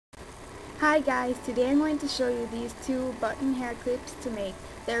Hi guys, today I'm going to show you these two button hair clips to make.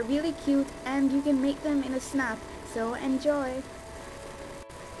 They're really cute and you can make them in a snap, so enjoy!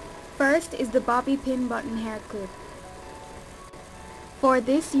 First is the bobby pin button hair clip. For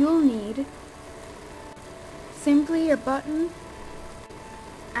this you'll need simply your button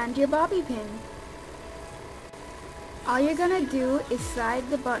and your bobby pin. All you're gonna do is slide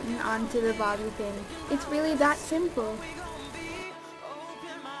the button onto the bobby pin. It's really that simple.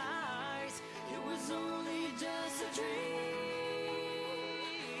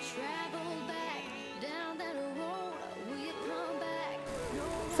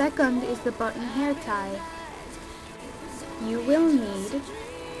 Second is the button hair tie. You will need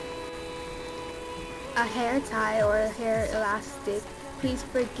a hair tie or a hair elastic. Please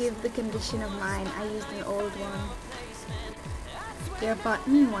forgive the condition of mine, I used an old one. Your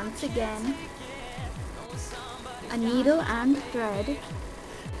button once again, a needle and thread,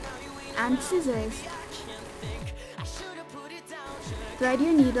 and scissors. Thread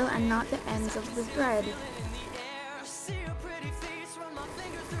your needle and not the ends of the thread.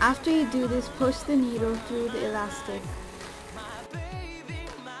 After you do this, push the needle through the elastic.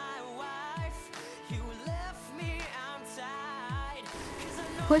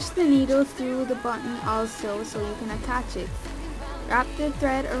 Push the needle through the button also so you can attach it. Wrap the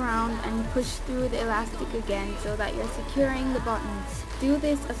thread around and push through the elastic again so that you're securing the button. Do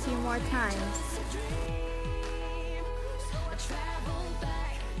this a few more times.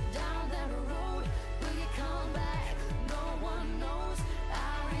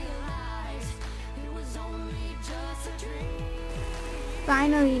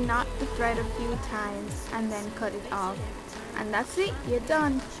 Finally, knot the thread a few times and then cut it off. And that's it, you're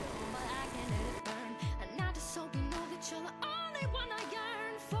done.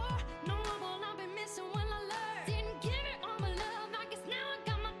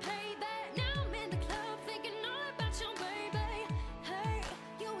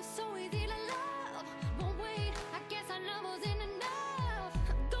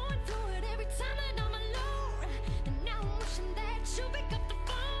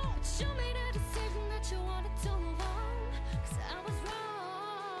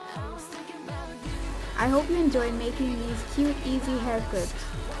 I hope you enjoyed making these cute, easy hair clips.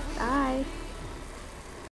 Bye!